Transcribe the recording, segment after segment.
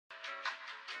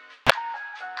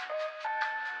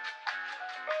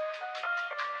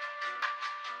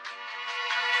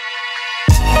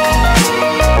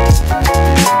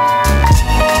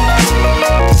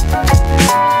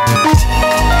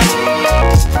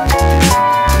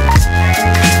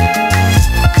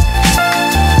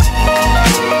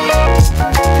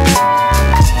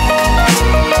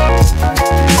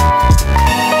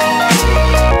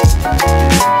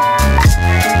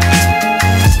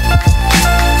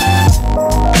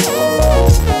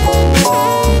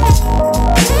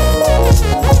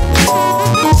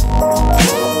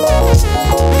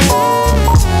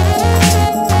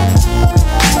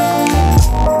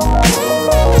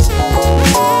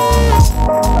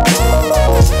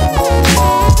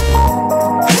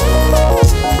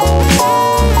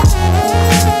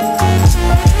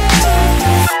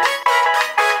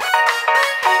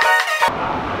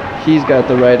he's got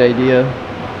the right idea.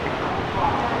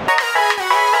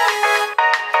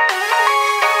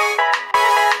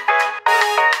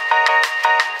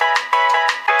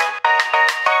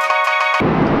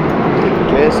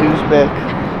 Guess who's back?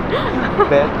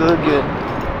 Back again.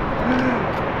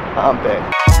 I'm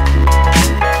back.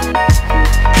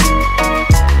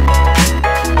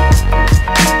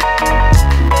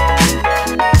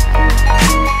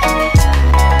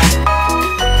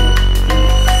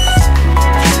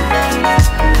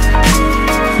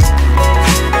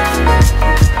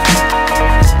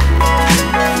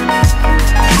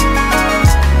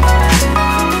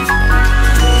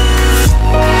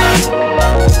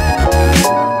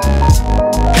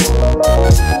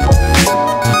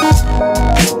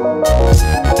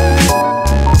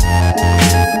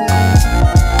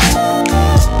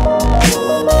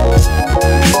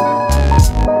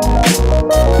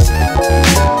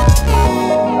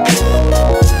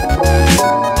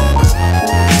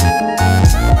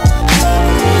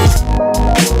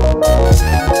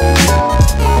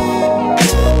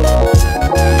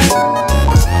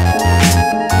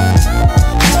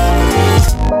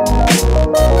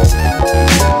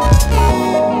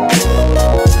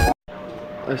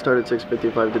 I started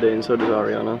 6:55 today, and so does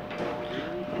Ariana.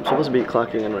 I'm supposed to be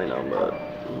clocking in right now, but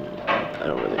I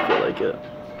don't really feel like it.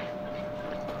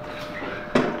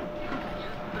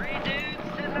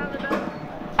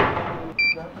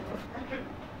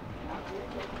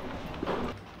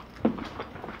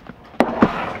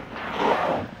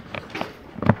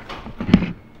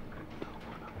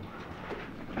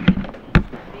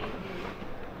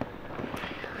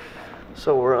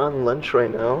 So we're on lunch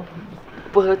right now,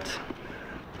 but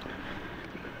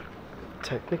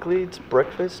technically it's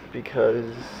breakfast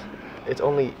because it's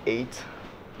only 8.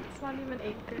 It's not even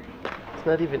 8:30. It's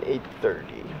not even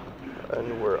 8:30,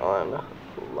 and we're on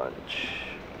lunch.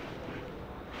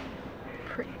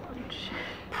 Pre-lunch.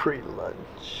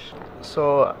 Pre-lunch.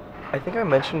 So I think I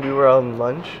mentioned we were on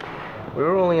lunch. We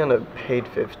were only on a paid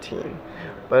 15,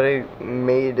 but I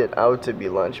made it out to be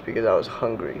lunch because I was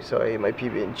hungry. So I ate my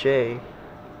PB&J,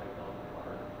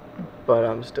 but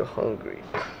I'm still hungry.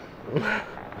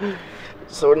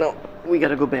 So now we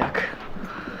gotta go back,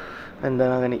 and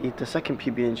then I'm gonna eat the second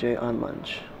PB&J on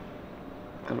lunch,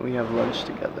 and we have lunch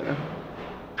together.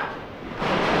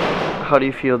 How do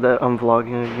you feel that I'm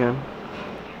vlogging again?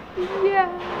 Yeah.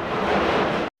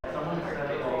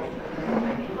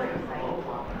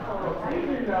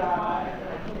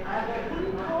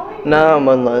 Now I'm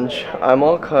on lunch. I'm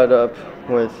all caught up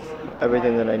with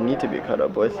everything that I need to be caught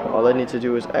up with. All I need to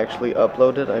do is actually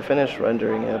upload it. I finished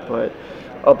rendering it, but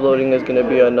uploading is gonna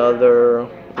be another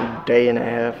day and a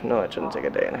half. No, it shouldn't take a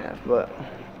day and a half, but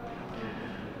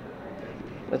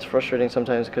it's frustrating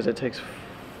sometimes because it takes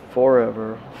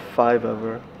forever, 5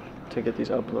 ever to get these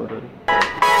uploaded.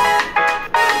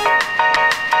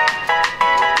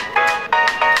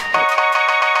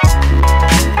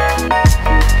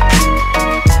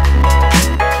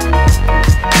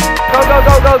 Go, go,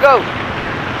 go, go, go!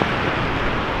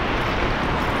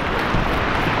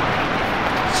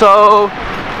 So,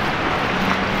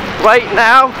 right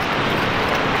now,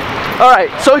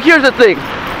 alright, so here's the thing.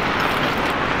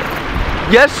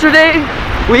 Yesterday,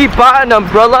 we bought an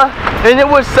umbrella, and it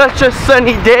was such a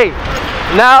sunny day.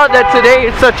 Now that today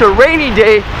is such a rainy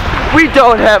day, we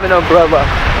don't have an umbrella.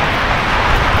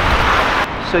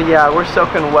 So yeah, we're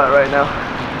soaking wet right now.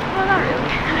 Well, not really.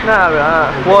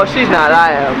 Nah, well, she's not,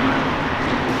 I am.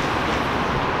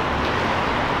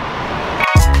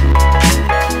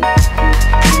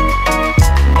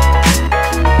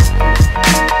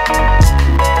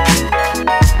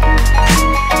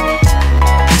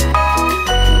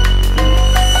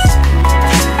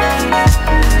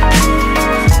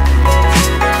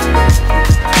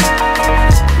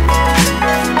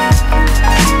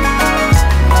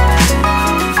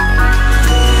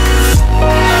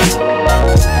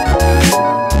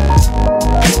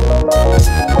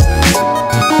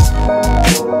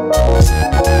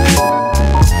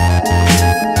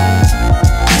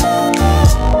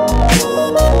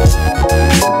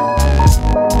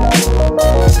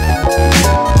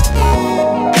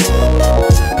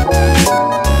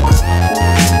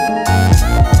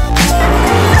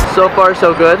 So far,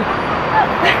 so good.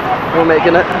 We're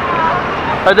making it.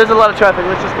 Alright, there's a lot of traffic.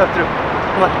 Let's just cut through.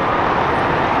 Come on.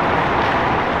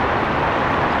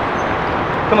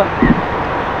 Come on.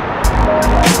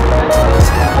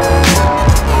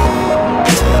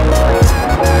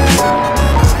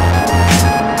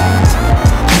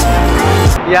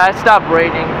 Yeah, it stopped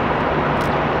raining.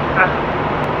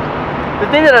 The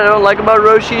thing that I don't like about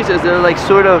Roshi's is they're like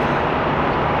sort of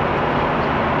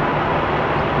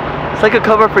It's like a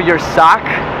cover for your sock.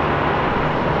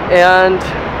 And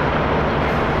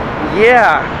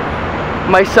yeah,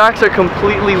 my socks are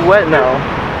completely wet now.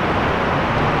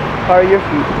 How are your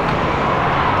feet?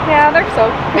 Yeah, they're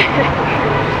soaked.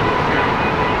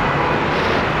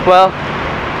 Well,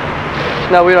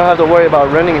 now we don't have to worry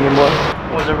about running anymore.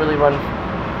 It was a really fun.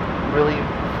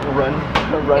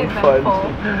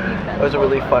 It was a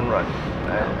really fun run.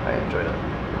 I enjoyed it.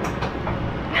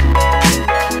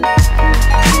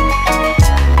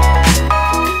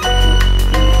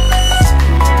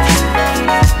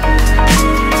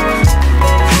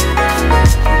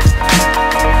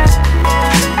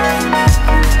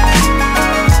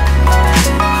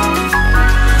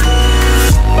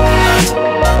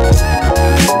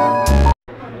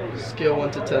 Scale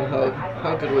 1 to 10,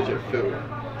 how good was your food?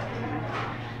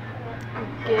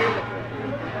 Give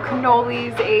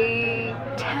cannolis a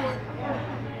 10.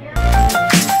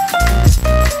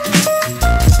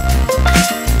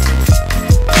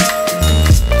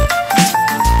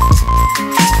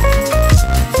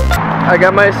 I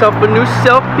got myself a new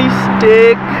selfie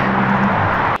stick.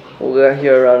 We got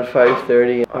here around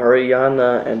 5:30.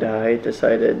 Ariana and I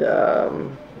decided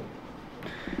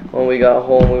when we got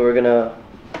home we were gonna...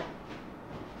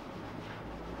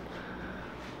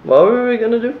 What were we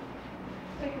gonna do?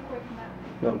 Take a quick nap.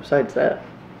 No, besides that.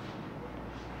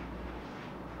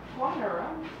 Wander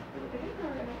around.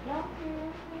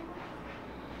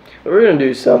 We were gonna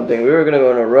do something. We were gonna go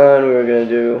on a run.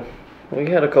 We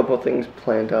had a couple things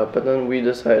planned out, but then we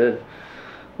decided,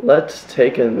 let's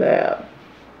take a nap.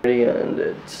 And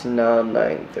it's now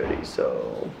 9:30,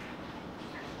 so...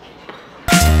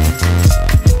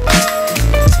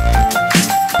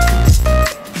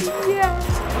 Yeah.